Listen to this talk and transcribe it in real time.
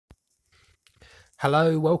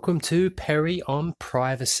Hello, welcome to Perry on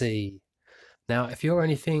Privacy. Now, if you're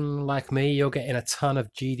anything like me, you're getting a ton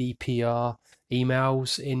of GDPR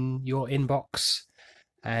emails in your inbox,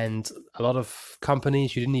 and a lot of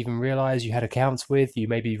companies you didn't even realize you had accounts with. You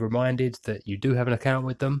may be reminded that you do have an account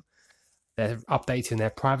with them. They're updating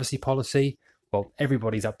their privacy policy. Well,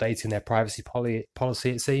 everybody's updating their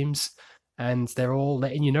policy, it seems, and they're all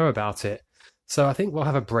letting you know about it. So I think we'll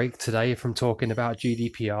have a break today from talking about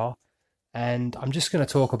GDPR, and I'm just going to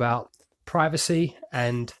talk about privacy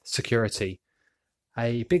and security.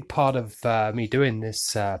 A big part of me doing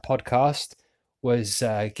this podcast was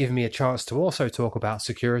giving me a chance to also talk about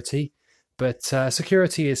security. But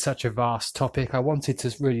security is such a vast topic. I wanted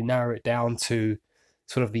to really narrow it down to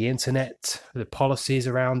sort of the internet, the policies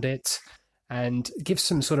around it, and give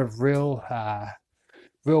some sort of real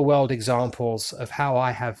world examples of how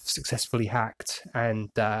I have successfully hacked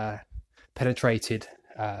and penetrated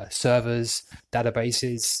servers,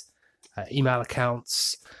 databases, email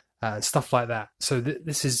accounts, stuff like that. So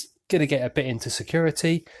this is going to get a bit into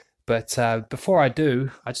security. But before I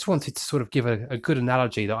do, I just wanted to sort of give a good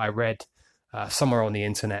analogy that I read somewhere on the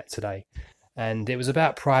internet today. And it was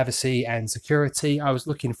about privacy and security. I was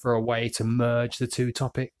looking for a way to merge the two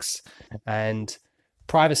topics, and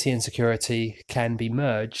privacy and security can be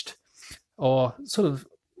merged or sort of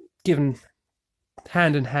given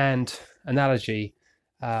hand in hand analogy.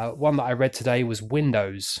 One that I read today was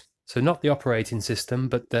Windows. So, not the operating system,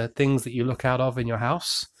 but the things that you look out of in your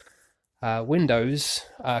house. Windows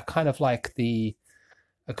are kind of like a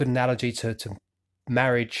good analogy to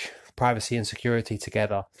marriage, privacy, and security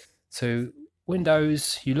together. So,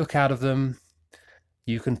 Windows, you look out of them,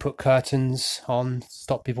 you can put curtains on,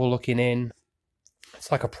 stop people looking in.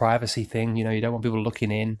 It's like a privacy thing, you don't want people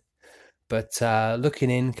looking in. But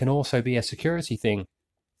looking in can also be a security thing.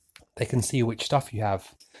 They can see which stuff you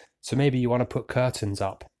have. So maybe you want to put curtains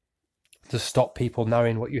up to stop people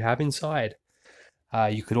knowing what you have inside.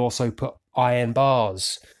 You could also put iron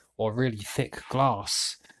bars or really thick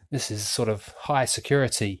glass. This is sort of high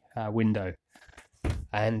security window.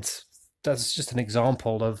 And that's just an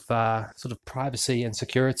example of sort of privacy and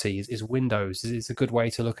security is Windows. It's a good way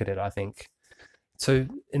to look at it, I think. So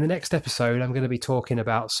in the next episode, I'm going to be talking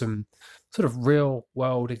about some sort of real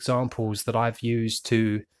world examples that I've used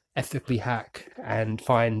to ethically hack and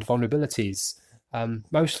find vulnerabilities,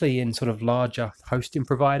 mostly in sort of larger hosting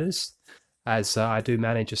providers, as I do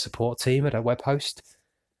manage a support team at a web host.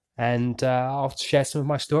 And I'll share some of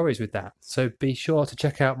my stories with that. So be sure to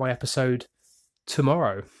check out my episode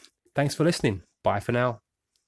tomorrow. Thanks for listening. Bye for now.